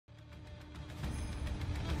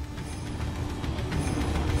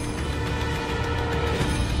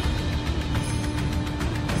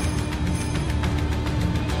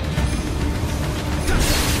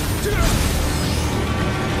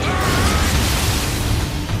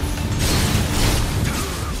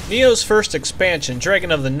Nioh's first expansion,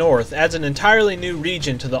 Dragon of the North, adds an entirely new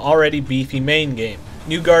region to the already beefy main game.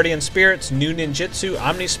 New guardian spirits, new ninjutsu,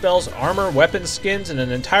 omni-spells, armor, weapon skins, and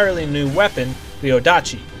an entirely new weapon, the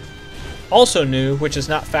Odachi. Also new, which is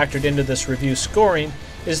not factored into this review scoring,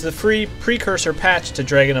 is the free precursor patch to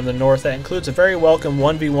Dragon of the North that includes a very welcome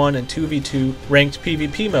 1v1 and 2v2 ranked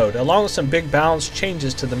PvP mode, along with some big balance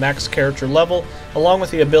changes to the max character level, along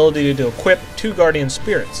with the ability to equip 2 guardian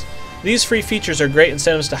spirits. These free features are great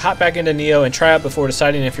incentives to hop back into Nioh and try out before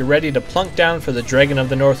deciding if you're ready to plunk down for the Dragon of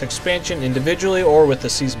the North expansion individually or with the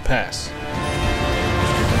Season Pass.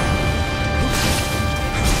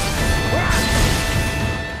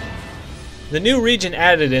 The new region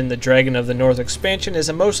added in the Dragon of the North expansion is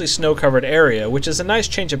a mostly snow-covered area, which is a nice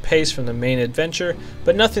change of pace from the main adventure,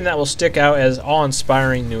 but nothing that will stick out as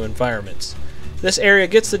awe-inspiring new environments. This area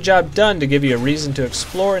gets the job done to give you a reason to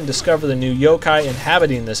explore and discover the new yokai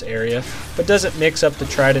inhabiting this area, but doesn't mix up the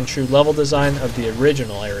tried and true level design of the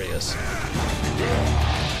original areas.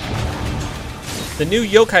 The new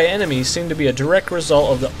yokai enemies seem to be a direct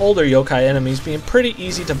result of the older yokai enemies being pretty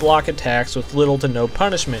easy to block attacks with little to no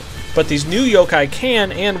punishment, but these new yokai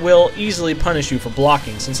can and will easily punish you for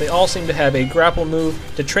blocking, since they all seem to have a grapple move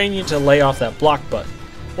to train you to lay off that block button.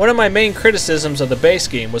 One of my main criticisms of the base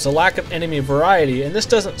game was the lack of enemy variety, and this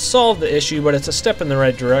doesn't solve the issue, but it's a step in the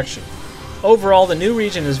right direction. Overall, the new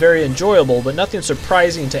region is very enjoyable, but nothing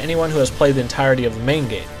surprising to anyone who has played the entirety of the main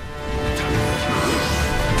game.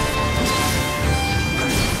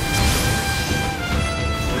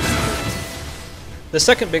 The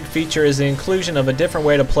second big feature is the inclusion of a different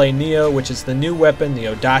way to play Nioh, which is the new weapon, the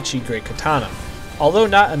Odachi Great Katana. Although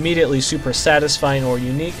not immediately super satisfying or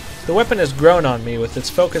unique, the weapon has grown on me with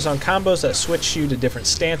its focus on combos that switch you to different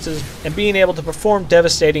stances and being able to perform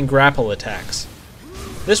devastating grapple attacks.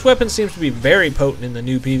 This weapon seems to be very potent in the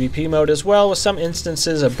new PvP mode as well, with some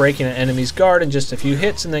instances of breaking an enemy's guard in just a few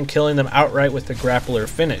hits and then killing them outright with the grappler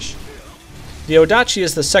finish. The Odachi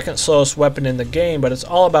is the second slowest weapon in the game, but it's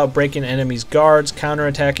all about breaking enemies' guards,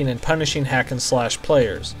 counterattacking, and punishing hack and slash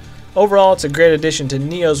players. Overall, it's a great addition to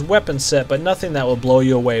Nioh's weapon set, but nothing that will blow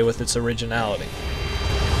you away with its originality.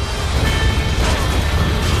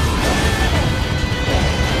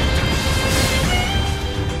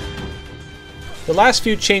 The last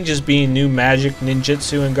few changes being new magic,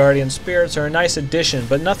 ninjutsu, and guardian spirits are a nice addition,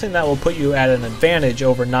 but nothing that will put you at an advantage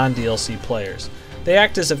over non-DLC players. They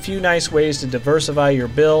act as a few nice ways to diversify your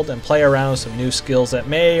build and play around with some new skills that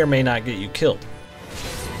may or may not get you killed.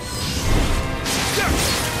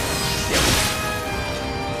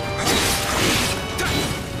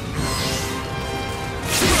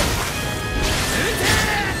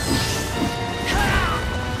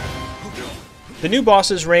 The new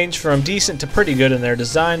bosses range from decent to pretty good in their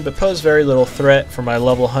design, but pose very little threat for my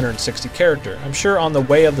level 160 character. I'm sure on the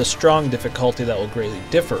way of the strong difficulty that will greatly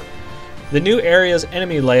differ. The new area's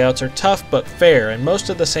enemy layouts are tough but fair, and most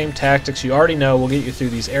of the same tactics you already know will get you through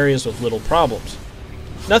these areas with little problems.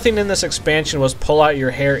 Nothing in this expansion was pull out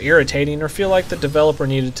your hair irritating or feel like the developer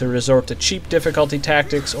needed to resort to cheap difficulty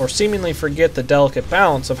tactics or seemingly forget the delicate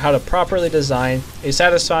balance of how to properly design a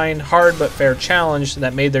satisfying, hard but fair challenge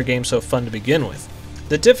that made their game so fun to begin with.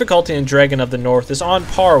 The difficulty in Dragon of the North is on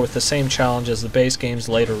par with the same challenge as the base game's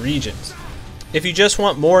later regions. If you just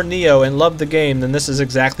want more Nioh and love the game, then this is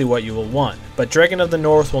exactly what you will want, but Dragon of the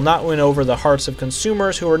North will not win over the hearts of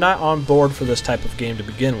consumers who are not on board for this type of game to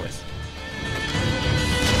begin with.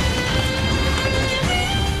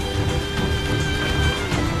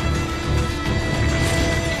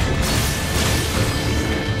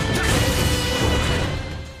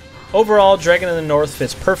 Overall, Dragon of the North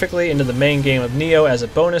fits perfectly into the main game of Nioh as a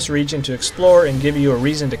bonus region to explore and give you a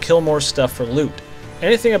reason to kill more stuff for loot.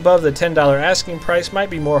 Anything above the $10 asking price might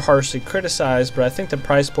be more harshly criticized, but I think the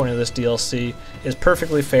price point of this DLC is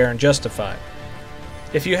perfectly fair and justified.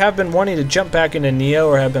 If you have been wanting to jump back into Nioh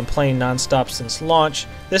or have been playing non-stop since launch,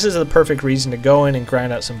 this is the perfect reason to go in and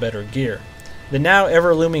grind out some better gear. The now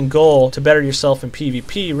ever-looming goal to better yourself in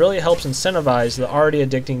PvP really helps incentivize the already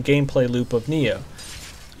addicting gameplay loop of Nioh.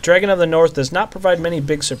 Dragon of the North does not provide many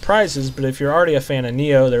big surprises, but if you're already a fan of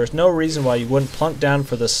Nioh, there is no reason why you wouldn't plunk down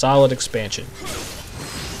for this solid expansion.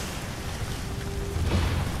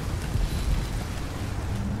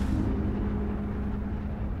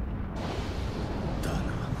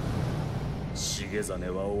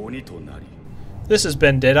 This has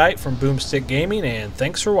been Deadite from Boomstick Gaming, and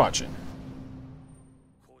thanks for watching.